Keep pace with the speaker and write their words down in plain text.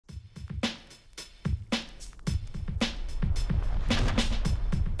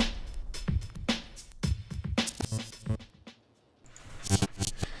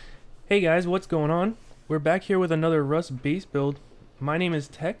Hey guys, what's going on? We're back here with another Rust base build. My name is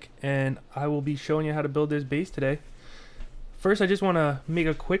Tech, and I will be showing you how to build this base today. First, I just want to make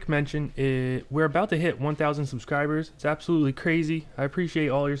a quick mention. We're about to hit 1,000 subscribers. It's absolutely crazy. I appreciate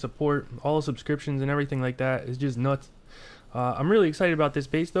all your support, all the subscriptions and everything like that. It's just nuts. I'm really excited about this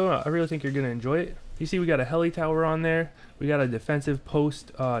base though. I really think you're going to enjoy it. You see we got a heli tower on there. We got a defensive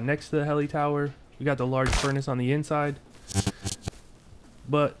post next to the heli tower. We got the large furnace on the inside.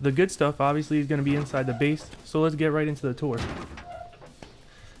 But the good stuff obviously is going to be inside the base, so let's get right into the tour.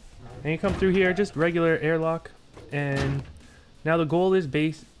 And you come through here, just regular airlock, and now the goal of this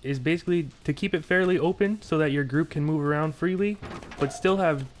base is basically to keep it fairly open so that your group can move around freely, but still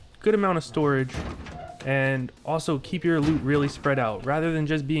have good amount of storage, and also keep your loot really spread out rather than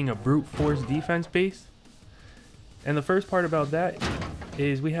just being a brute force defense base. And the first part about that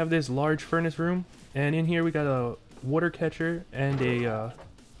is we have this large furnace room, and in here we got a water catcher and a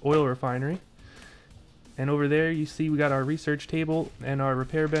oil refinery, and over there you see we got our research table and our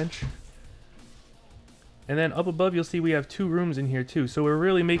repair bench, and then up above you'll see we have two rooms in here too, so we're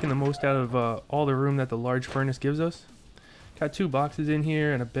really making the most out of all the room that the large furnace gives us. Got two boxes in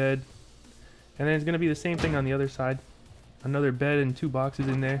here and a bed, and then it's going to be the same thing on the other side, another bed and two boxes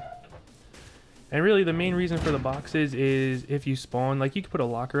in there. And really the main reason for the boxes is if you spawn, like you could put a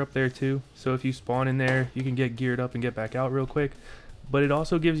locker up there too. So if you spawn in there, you can get geared up and get back out real quick. But it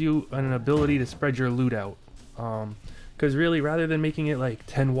also gives you an ability to spread your loot out. Because really, rather than making it like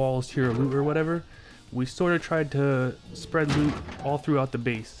 10 walls to your loot or whatever, we sort of tried to spread loot all throughout the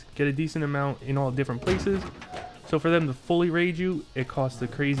base. Get a decent amount in all different places. So for them to fully raid you, it costs a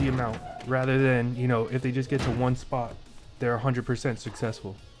crazy amount. Rather than, you know, if they just get to one spot, they're 100%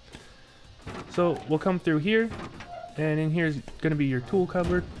 successful. So we'll come through here, and in here is going to be your tool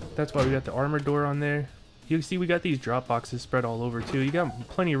cupboard. That's why we got the armor door on there. You see we got these drop boxes spread all over too. You got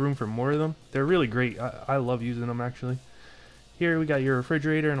plenty of room for more of them. They're really great. I love using them actually. Here we got your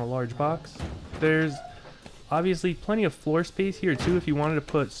refrigerator and a large box. There's obviously plenty of floor space here too if you wanted to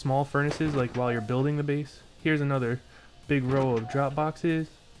put small furnaces like while you're building the base. Here's another big row of drop boxes,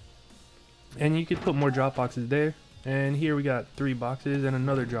 and you could put more drop boxes there. And here we got 3 boxes and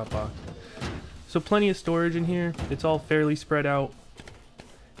another drop box. So plenty of storage in here. It's all fairly spread out,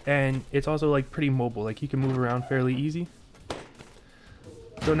 and it's also like pretty mobile, like you can move around fairly easy.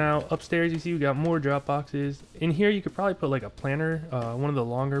 So now upstairs you see we got more drop boxes. In here you could probably put like a planner, one of the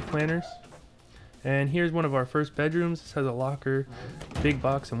longer planners. And here's one of our first bedrooms. This has a locker, big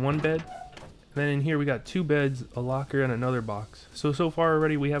box, and one bed. And then in here we got 2 beds, a locker, and another box. So far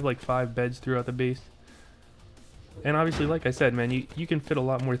already we have like 5 beds throughout the base. And obviously, like I said, man, you can fit a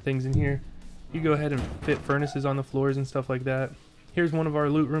lot more things in here. You go ahead and fit furnaces on the floors and stuff like that. Here's one of our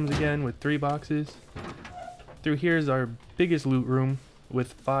loot rooms again with 3 boxes. Through here is our biggest loot room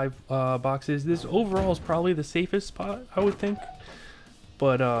with 5 boxes. This overall is probably the safest spot, I would think.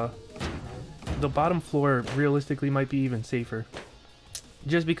 But the bottom floor realistically might be even safer.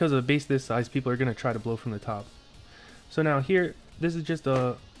 Just because of a base this size, people are going to try to blow from the top. So now here, this is just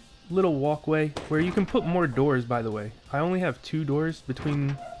a little walkway where you can put more doors, by the way. I only have 2 doors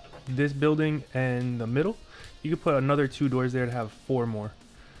between this building and the middle. You could put another 2 doors there to have 4 more.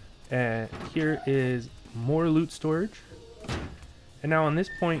 And here is more loot storage. And now on this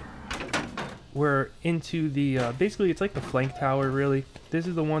point we're into the basically it's like the flank tower really. This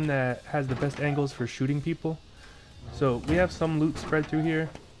is the one that has the best angles for shooting people. So we have some loot spread through here,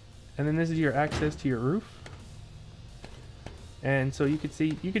 and then this is your access to your roof. And so you could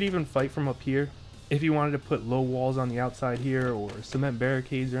see, you could even fight from up here if you wanted to put low walls on the outside here or cement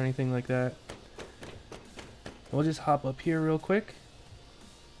barricades or anything like that. We'll just hop up here real quick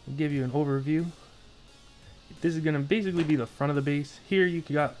and give you an overview. This is going to basically be the front of the base. Here you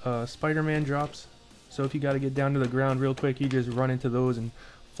got Spider-Man drops. So if you got to get down to the ground real quick, you just run into those and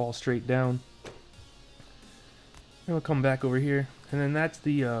fall straight down. And we'll come back over here. And then that's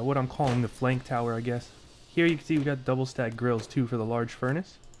the what I'm calling the flank tower, I guess. Here you can see we got double stack grills too for the large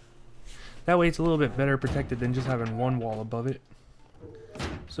furnace. That way it's a little bit better protected than just having one wall above it.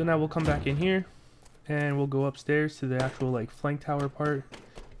 So now we'll come back in here and we'll go upstairs to the actual like flank tower part.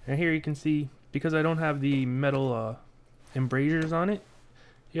 And here you can see, because I don't have the metal embrasures on it,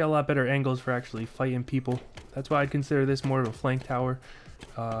 you got a lot better angles for actually fighting people. That's why I'd consider this more of a flank tower.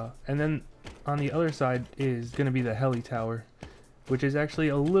 And then on the other side is going to be the heli tower, which is actually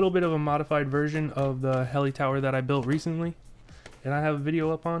a little bit of a modified version of the heli tower that I built recently, and I have a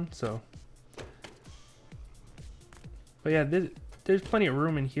video up on. So, but yeah, there's plenty of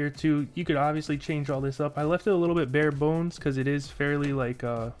room in here too. You could obviously change all this up. I left it a little bit bare bones because it is fairly like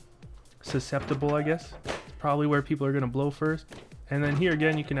susceptible, I guess. It's probably where people are gonna blow first, And then here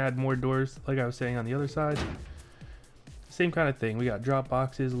again, you can add more doors, like I was saying on the other side. Same kind of thing. We got drop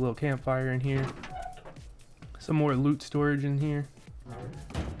boxes, a little campfire in here, some more loot storage in here.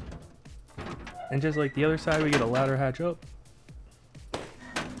 And just like the other side, we get a ladder hatch up.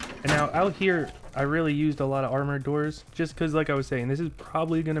 And now out here, I really used a lot of armored doors just because, like I was saying, this is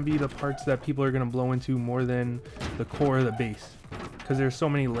probably going to be the parts that people are going to blow into more than the core of the base, because there's so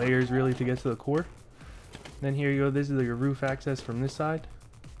many layers really to get to the core. Then here you go, this is your roof access from this side.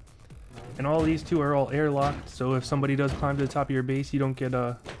 And all these two are all airlocked, so if somebody does climb to the top of your base, you don't get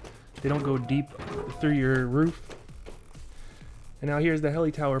they don't go deep through your roof. And now here's the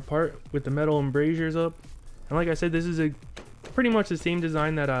heli tower part with the metal embrasures up. And like I said, this is pretty much the same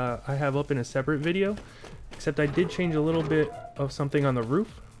design that I have up in a separate video, except I did change a little bit of something on the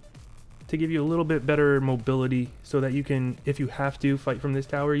roof to give you a little bit better mobility, so that you can, if you have to fight from this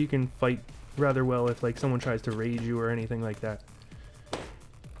tower, you can fight rather well if like someone tries to raid you or anything like that.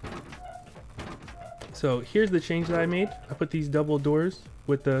 So here's the change that I made. I put these double doors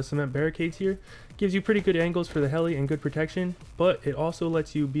with the cement barricades here. Gives you pretty good angles for the heli and good protection, but it also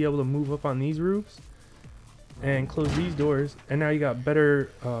lets you be able to move up on these roofs and close these doors, and now you got better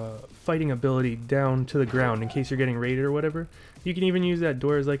fighting ability down to the ground in case you're getting raided or whatever. You can even use that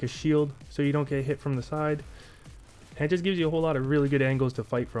door as like a shield so you don't get hit from the side, and it just gives you a whole lot of really good angles to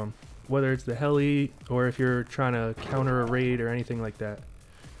fight from, whether it's the heli or if you're trying to counter a raid or anything like that.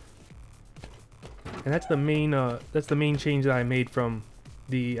 And that's the main change that I made from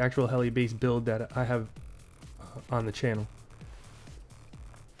the actual heli base build that I have on the channel.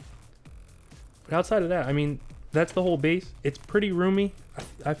 But outside of that, I mean, that's the whole base. It's pretty roomy.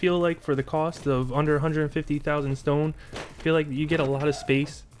 I feel like for the cost of under 150,000 stone, I feel like you get a lot of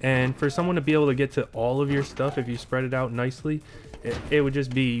space, and for someone to be able to get to all of your stuff if you spread it out nicely, it would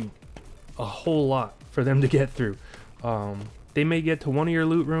just be a whole lot for them to get through. They may get to one of your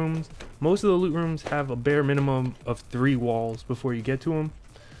loot rooms. Most of the loot rooms have a bare minimum of 3 walls before you get to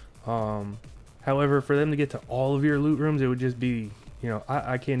them. However, for them to get to all of your loot rooms, it would just be, you know,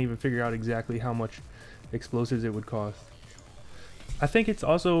 I can't even figure out exactly how much explosives it would cost. I think it's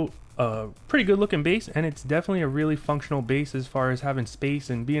also a pretty good looking base, and it's definitely a really functional base as far as having space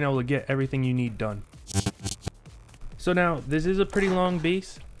and being able to get everything you need done. So now, this is a pretty long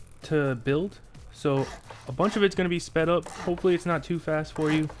base to build, so a bunch of it's going to be sped up. Hopefully it's not too fast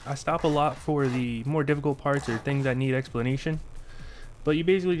for you. I stop a lot for the more difficult parts or things that need explanation. But you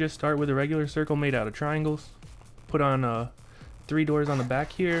basically just start with a regular circle made out of triangles. Put on 3 doors on the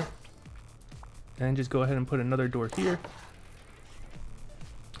back here. And just go ahead and put another door here.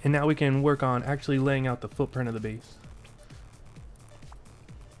 And now we can work on actually laying out the footprint of the base.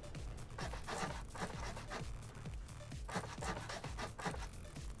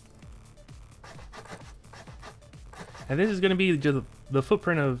 And this is going to be just the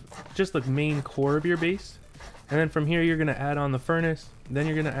footprint of just the main core of your base. And then from here you're going to add on the furnace, then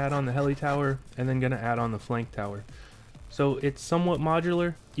you're going to add on the heli tower, and then going to add on the flank tower. So it's somewhat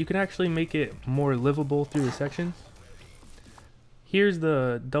modular. You can actually make it more livable through the sections. Here's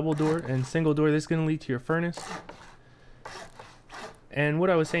the double door and single door. This is going to lead to your furnace. And what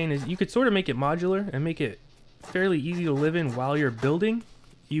I was saying is you could sort of make it modular and make it fairly easy to live in while you're building.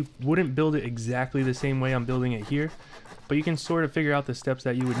 You wouldn't build it exactly the same way I'm building it here, but you can sort of figure out the steps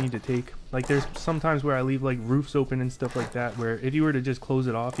that you would need to take. Like there's sometimes where I leave like roofs open and stuff like that, where if you were to just close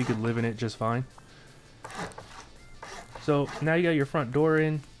it off, you could live in it just fine. So now you got your front door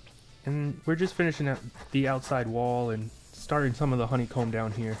in, and we're just finishing up the outside wall and starting some of the honeycomb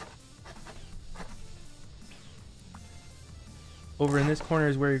down here. Over in this corner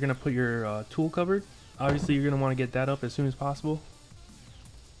is where you're going to put your tool cupboard. Obviously you're going to want to get that up as soon as possible.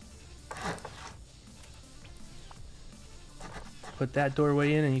 Put that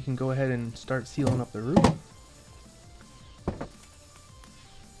doorway in and you can go ahead and start sealing up the roof.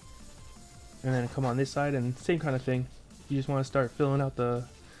 And then come on this side and same kind of thing. You just want to start filling out the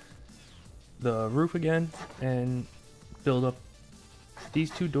roof again and build up these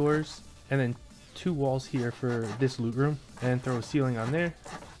 2 doors and then 2 walls here for this loot room and throw a ceiling on there.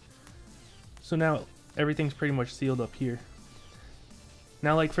 So now everything's pretty much sealed up here.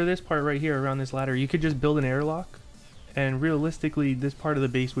 Now like for this part right here around this ladder, you could just build an airlock, and realistically this part of the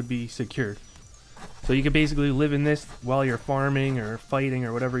base would be secured. So you could basically live in this while you're farming or fighting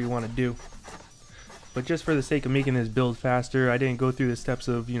or whatever you want to do. But just for the sake of making this build faster, I didn't go through the steps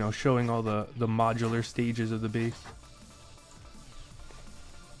of, you know, showing all the modular stages of the base.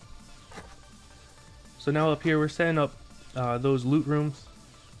 So now up here we're setting up those loot rooms.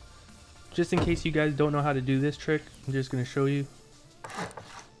 Just in case you guys don't know how to do this trick, I'm just going to show you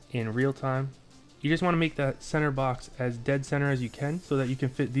in real time. you just want to make that center box as dead center as you can so that you can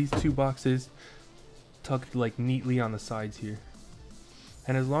fit these two boxes tucked like neatly on the sides here.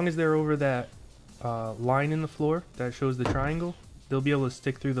 And as long as they're over that line in the floor that shows the triangle, they'll be able to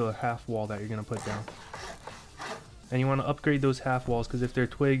stick through the half wall that you're going to put down. And you want to upgrade those half walls because if they're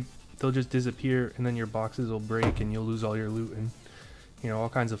twig, they'll just disappear and then your boxes will break and you'll lose all your loot and, you know, all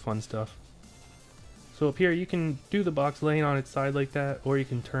kinds of fun stuff. So up here you can do the box laying on its side like that, or you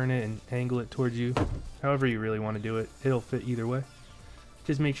can turn it and angle it towards you. However you really want to do it, it'll fit either way.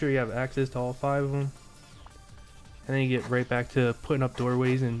 Just make sure you have access to all 5 of them. And then you get right back to putting up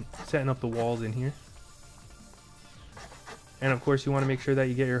doorways and setting up the walls in here. And of course you want to make sure that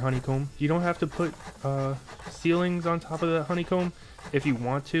you get your honeycomb. You don't have to put ceilings on top of the honeycomb if you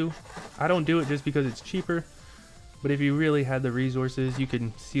want to. I don't do it just because it's cheaper. But if you really had the resources, you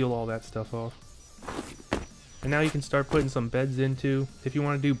can seal all that stuff off. And now you can start putting some beds into. If you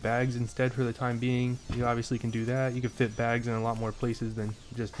want to do bags instead for the time being, you obviously can do that. You can fit bags in a lot more places than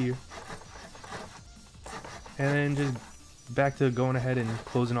just here. And then just back to going ahead and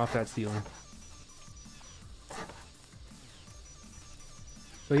closing off that ceiling.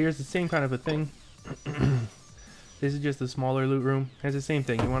 So here's the same kind of a thing. This is just a smaller loot room. It's the same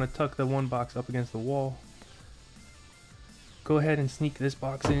thing. You want to tuck the one box up against the wall. Go ahead and sneak this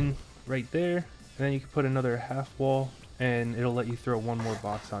box in right there. And then you can put another half wall and it'll let you throw one more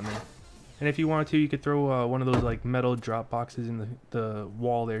box on there. And if you wanted to, you could throw one of those like metal drop boxes in the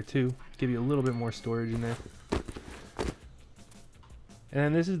wall there too. Give you a little bit more storage in there. And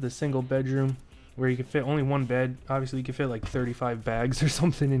then this is the single bedroom where you can fit only one bed. Obviously you can fit like 35 bags or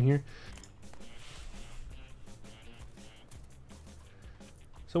something in here.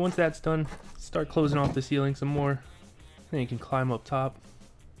 So once that's done, start closing off the ceiling some more. Then you can climb up top.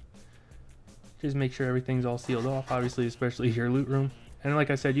 Just make sure everything's all sealed off, obviously, especially your loot room. And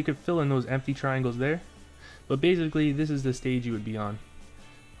like I said, you could fill in those empty triangles there. But basically, this is the stage you would be on.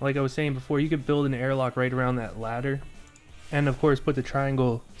 Like I was saying before, you could build an airlock right around that ladder. And of course, put the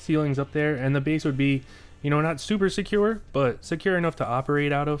triangle ceilings up there. And the base would be, you know, not super secure, but secure enough to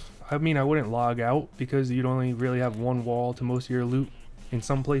operate out of. I mean, I wouldn't log out because you'd only really have one wall to most of your loot in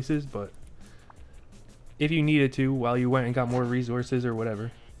some places. But if you needed to, while you went and got more resources or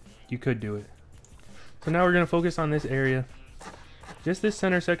whatever, you could do it. So now we're going to focus on this area, just this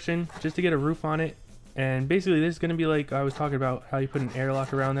center section, just to get a roof on it. And basically this is going to be like I was talking about, how you put an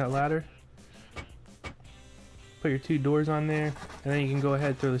airlock around that ladder. Put your 2 doors on there, and then you can go ahead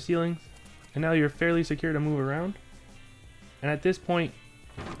and throw the ceilings. And now you're fairly secure to move around. And at this point,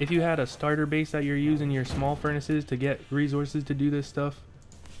 if you had a starter base that you're using your small furnaces to get resources to do this stuff,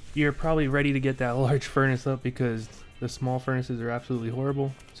 you're probably ready to get that large furnace up because the small furnaces are absolutely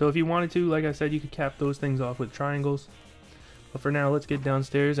horrible. So if you wanted to, like I said, you could cap those things off with triangles. But for now, let's get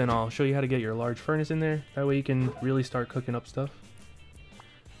downstairs and I'll show you how to get your large furnace in there. That way you can really start cooking up stuff.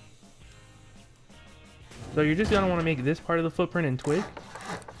 So you're just going to want to make this part of the footprint in twig.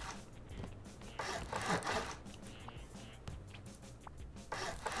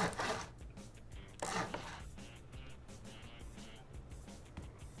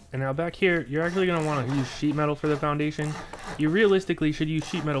 And now back here, you're actually going to want to use sheet metal for the foundation. You realistically should use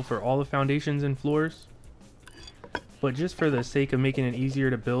sheet metal for all the foundations and floors. But just for the sake of making it easier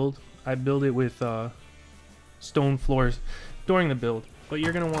to build, I build it with stone floors during the build. But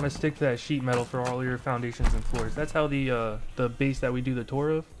you're going to want to stick to that sheet metal for all your foundations and floors. That's how the base that we do the tour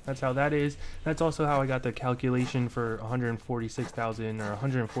of, that's how that is. That's also how I got the calculation for 146,000 or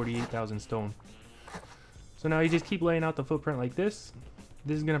 148,000 stone. So now you just keep laying out the footprint like this.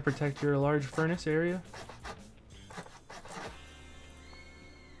 This is going to protect your large furnace area.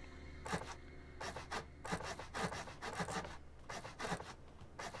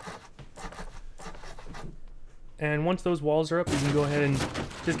 And once those walls are up, you can go ahead and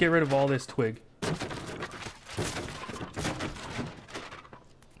just get rid of all this twig.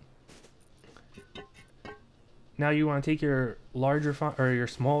 Now you want to take your your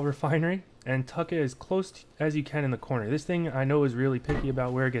small refinery and tuck it as close as you can in the corner. This thing I know is really picky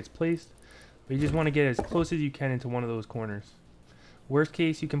about where it gets placed, but you just want to get as close as you can into one of those corners. Worst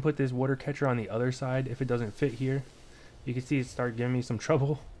case, you can put this water catcher on the other side if it doesn't fit here. You can see it start giving me some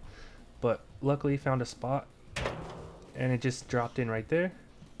trouble, but luckily found a spot and it just dropped in right there.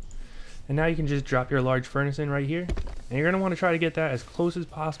 And now you can just drop your large furnace in right here, and you're going to want to try to get that as close as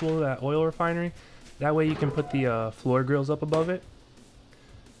possible to that oil refinery. That way you can put the floor grills up above it.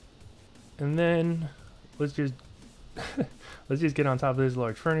 And then let's just get on top of this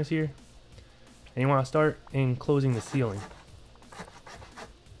large furnace here. And you want to start enclosing the ceiling.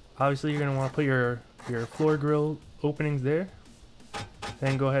 Obviously you're going to want to put your floor grill openings there.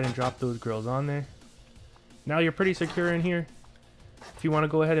 Then go ahead and drop those grills on there. Now you're pretty secure in here. If you want to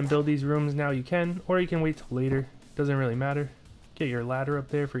go ahead and build these rooms now, you can, or you can wait till later. Doesn't really matter. Get your ladder up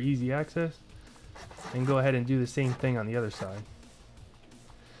there for easy access, and go ahead and do the same thing on the other side.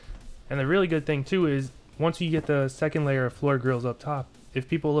 And the really good thing too is once you get the second layer of floor grills up top, if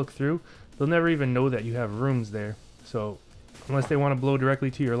people look through, they'll never even know that you have rooms there. So unless they want to blow directly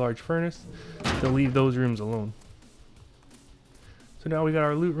to your large furnace, they'll leave those rooms alone. So now we got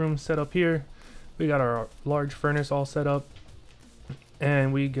our loot room set up here. We got our large furnace all set up,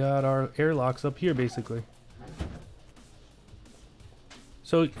 and we got our airlocks up here basically.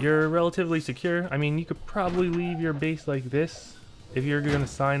 So you're relatively secure. I mean, you could probably leave your base like this if you're gonna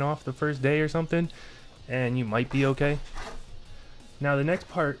sign off the first day or something, and you might be okay. Now the next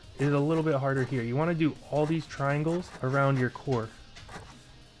part is a little bit harder here. You want to do all these triangles around your core.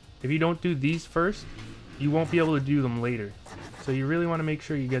 If you don't do these first, you won't be able to do them later. So you really want to make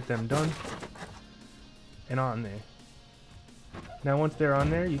sure you get them done and on there. Now once they're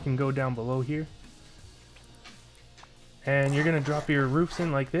on there, you can go down below here. And you're going to drop your roofs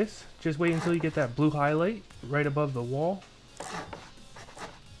in like this. Just wait until you get that blue highlight right above the wall.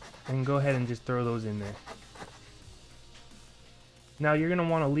 And go ahead and just throw those in there. Now you're going to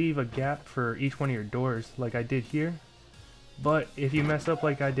want to leave a gap for each one of your doors like I did here. But if you mess up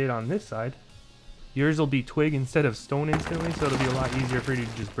like I did on this side, yours will be twig instead of stone instantly, so it'll be a lot easier for you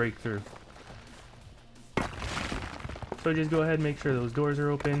to just break through. So just go ahead and make sure those doors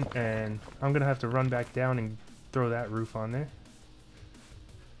are open, and I'm going to have to run back down and throw that roof on there.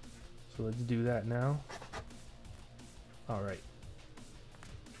 So let's do that now. Alright.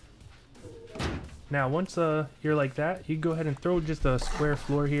 Now once you're like that, you can go ahead and throw just a square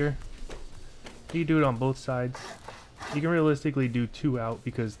floor here. You can do it on both sides. You can realistically do 2 out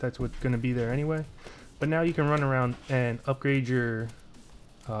because that's what's going to be there anyway. But now you can run around and upgrade your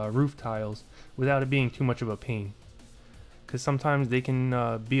roof tiles without it being too much of a pain. Because sometimes they can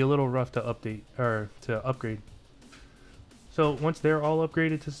be a little rough to update or to upgrade. So once they're all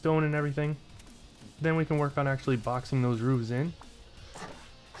upgraded to stone and everything, then we can work on actually boxing those roofs in.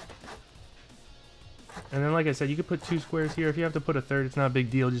 And then like I said, you could put 2 squares here. If you have to put a third, it's not a big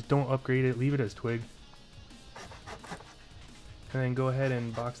deal. Just don't upgrade it. Leave it as twig. And then go ahead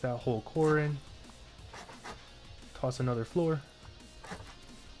and box that whole core in. Toss another floor.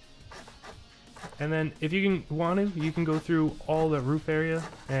 And then if you want to, you can go through all the roof area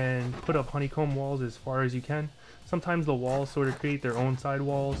and put up honeycomb walls as far as you can. Sometimes the walls sort of create their own side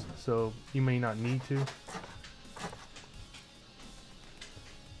walls, so you may not need to.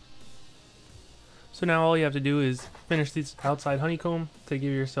 So now all you have to do is finish this outside honeycomb to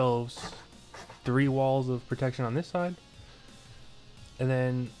give yourselves 3 walls of protection on this side. And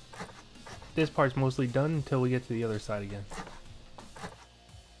then this part's mostly done until we get to the other side again.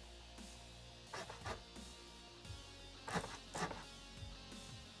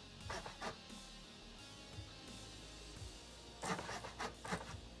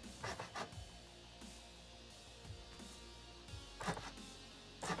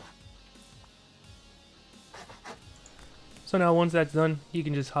 So now once that's done, you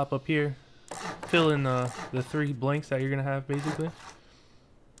can just hop up here, fill in the 3 blanks that you're going to have basically.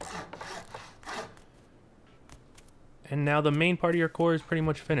 And now the main part of your core is pretty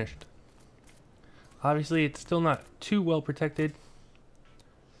much finished. Obviously it's still not too well protected.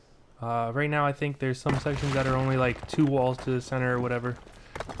 Right now I think there's some sections that are only like 2 walls to the center or whatever.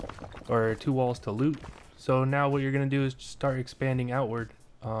 Or 2 walls to loot. So now what you're going to do is start expanding outward.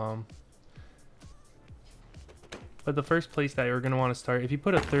 But the first place that you're going to want to start, if you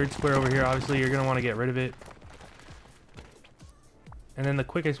put a 3rd square over here, obviously you're going to want to get rid of it. And then the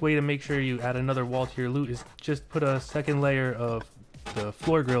quickest way to make sure you add another wall to your loot is just put a 2nd layer of the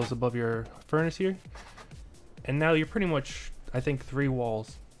floor grills above your furnace here. And now you're pretty much, I think, 3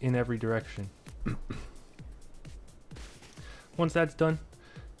 walls in every direction. Once that's done,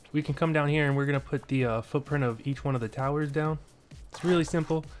 we can come down here and we're going to put the footprint of each one of the towers down. It's really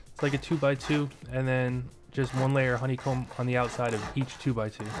simple. It's like a 2x2 and then just 1 layer of honeycomb on the outside of each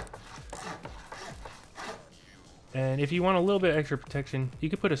 2x2. And if you want a little bit extra protection, you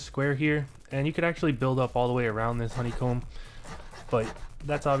could put a square here, and you could actually build up all the way around this honeycomb. But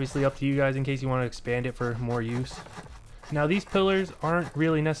that's obviously up to you guys in case you want to expand it for more use. Now these pillars aren't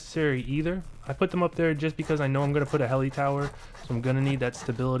really necessary either. I put them up there just because I know I'm going to put a heli tower, so I'm going to need that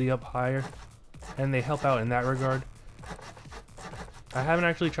stability up higher. And they help out in that regard. I haven't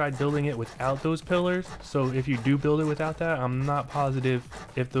actually tried building it without those pillars, so if you do build it without that, I'm not positive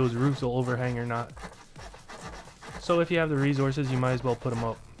if those roofs will overhang or not. So if you have the resources, you might as well put them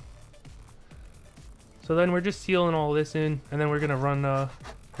up. So So then we're just sealing all this in, and then we're gonna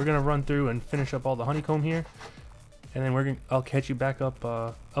run through and finish up all the honeycomb here, and then I'll catch you back up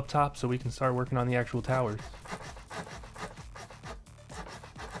up top so we can start working on the actual towers.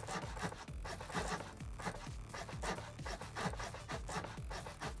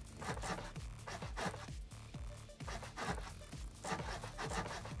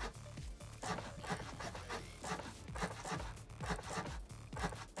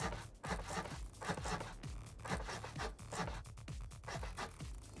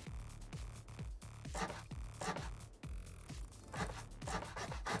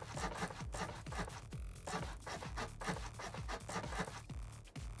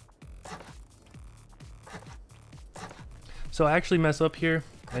 So I actually mess up here,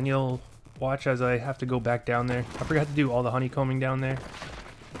 and you'll watch as I have to go back down there. I forgot to do all the honeycombing down there.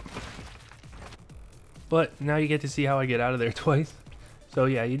 But now you get to see how I get out of there twice. So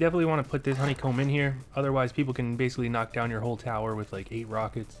yeah, you definitely want to put this honeycomb in here. Otherwise people can basically knock down your whole tower with like 8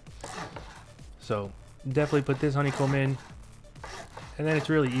 rockets. So definitely put this honeycomb in. And then it's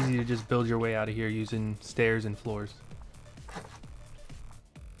really easy to just build your way out of here using stairs and floors.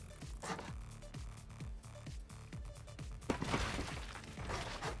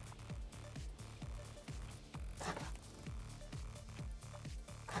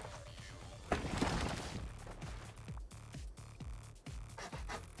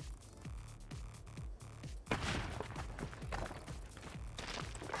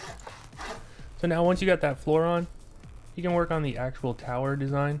 So now once you got that floor on, you can work on the actual tower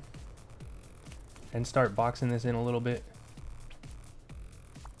design and start boxing this in a little bit.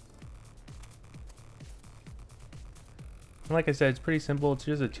 And like I said, it's pretty simple. It's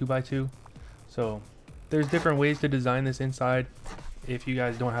just a 2x2. So there's different ways to design this inside. If you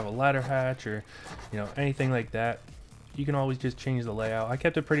guys don't have a ladder hatch or anything like that, you can always just change the layout. I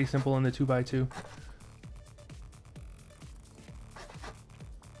kept it pretty simple in the 2x2.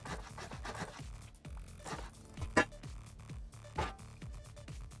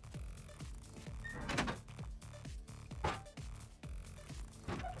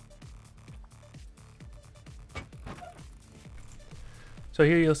 So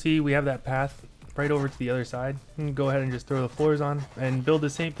here you'll see we have that path right over to the other side. You can go ahead and just throw the floors on and build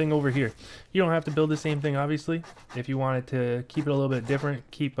the same thing over here. You don't have to build the same thing, obviously. If you wanted to keep it a little bit different,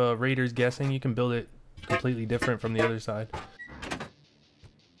 keep raiders guessing, you can build it completely different from the other side.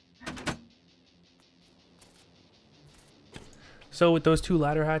 So with those 2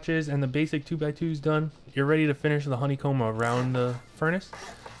 ladder hatches and the basic 2x2s done, you're ready to finish the honeycomb around the furnace,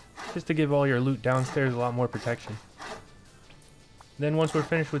 just to give all your loot downstairs a lot more protection. Then once we're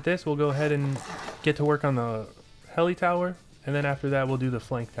finished with this, we'll go ahead and get to work on the heli tower, and then after that we'll do the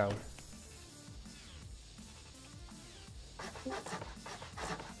flank tower.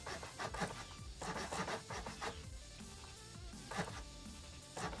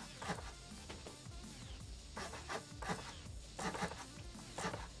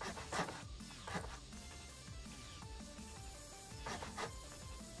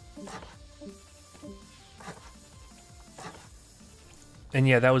 And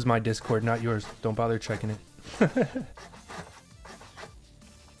yeah, that was my Discord, not yours. Don't bother checking it.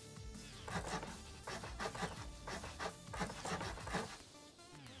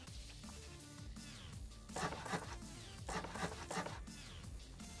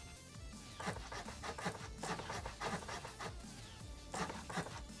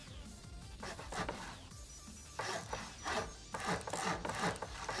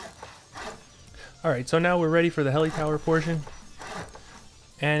 Alright, so now we're ready for the heli tower portion.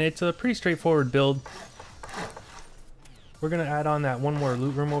 And it's a pretty straightforward build. We're going to add on that one more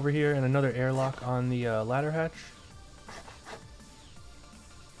loot room over here and another airlock on the ladder hatch.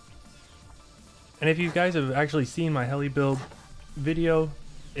 And if you guys have actually seen my heli build video,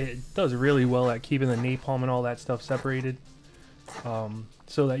 it does really well at keeping the napalm and all that stuff separated,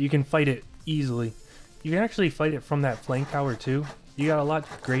 so that you can fight it easily. You can actually fight it from that flank tower too. You got a lot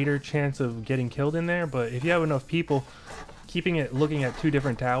greater chance of getting killed in there, but if you have enough people, keeping it looking at 2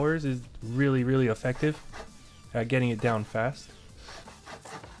 different towers is really, really effective at getting it down fast.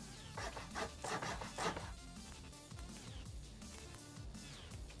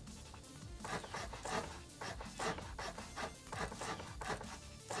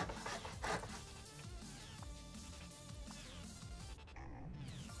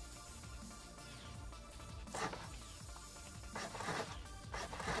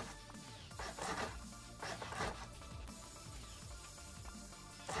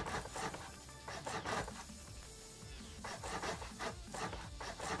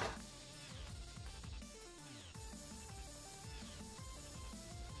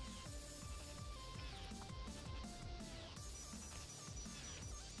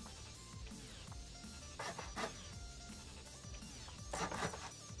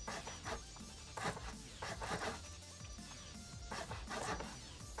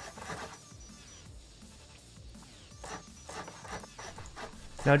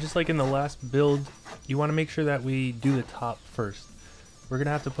 Now, just like in the last build, you want to make sure that we do the top first. We're going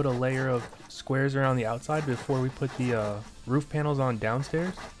to have to put a layer of squares around the outside before we put the roof panels on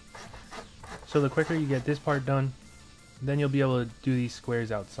downstairs. So the quicker you get this part done, then you'll be able to do these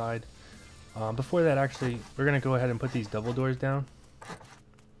squares outside. Before that, actually, we're going to go ahead and put these double doors down,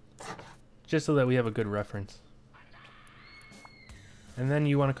 just so that we have a good reference. And then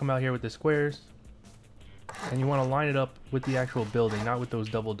you want to come out here with the squares, and you want to line it up with the actual building, not with those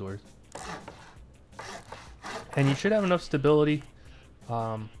double doors. And you should have enough stability.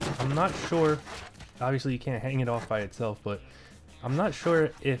 I'm not sure, obviously you can't hang it off by itself, but I'm not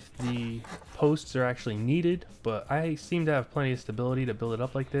sure if the posts are actually needed, but I seem to have plenty of stability to build it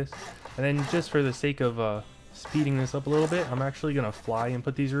up like this. And then just for the sake of speeding this up a little bit, I'm actually going to fly and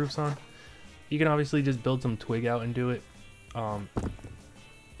put these roofs on. You can obviously just build some twig out and do it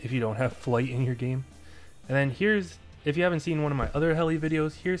if you don't have flight in your game. And then here's, if you haven't seen one of my other heli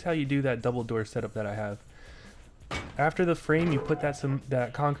videos, here's how you do that double door setup that I have. After the frame, you put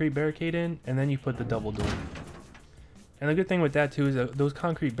that concrete barricade in, and then you put the double door. And the good thing with that too is that those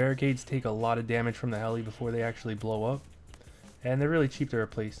concrete barricades take a lot of damage from the heli before they actually blow up, and they're really cheap to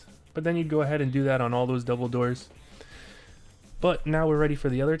replace. But then you'd go ahead and do that on all those double doors. But now we're ready for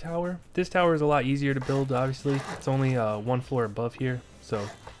the other tower. This tower is a lot easier to build, obviously. It's only one floor above here, so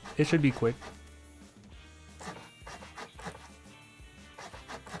it should be quick.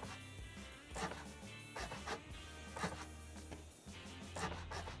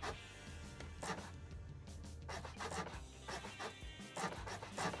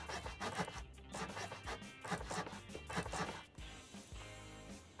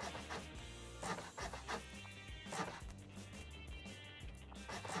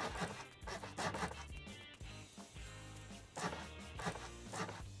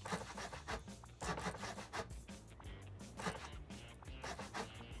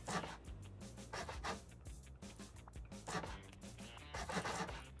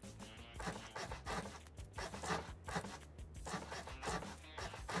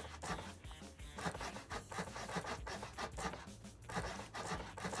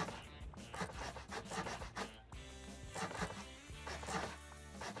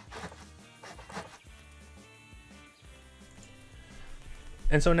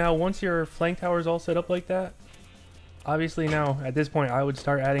 And so now once your flank tower is all set up like that, obviously now at this point I would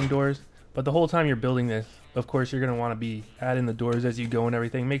start adding doors, but the whole time you're building this, of course you're going to want to be adding the doors as you go and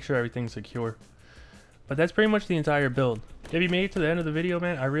everything, make sure everything's secure. But that's pretty much the entire build. If you made it to the end of the video,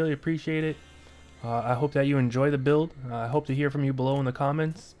 man, I really appreciate it. I hope that you enjoy the build. I hope to hear from you below in the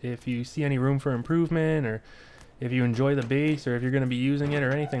comments if you see any room for improvement, or if you enjoy the base, or if you're going to be using it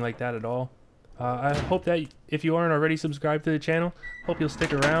or anything like that at all. I hope that if you aren't already subscribed to the channel, hope you'll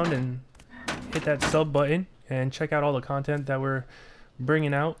stick around and hit that sub button and check out all the content that we're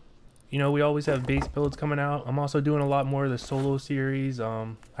bringing out. You know, we always have base builds coming out. I'm also doing a lot more of the solo series.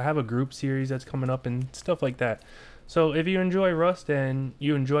 I have a group series that's coming up and stuff like that. So if you enjoy Rust and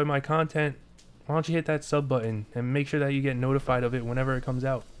you enjoy my content, why don't you hit that sub button and make sure that you get notified of it whenever it comes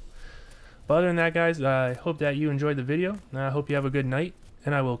out. But other than that, guys, I hope that you enjoyed the video. I hope you have a good night,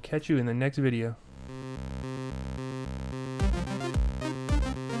 and I will catch you in the next video.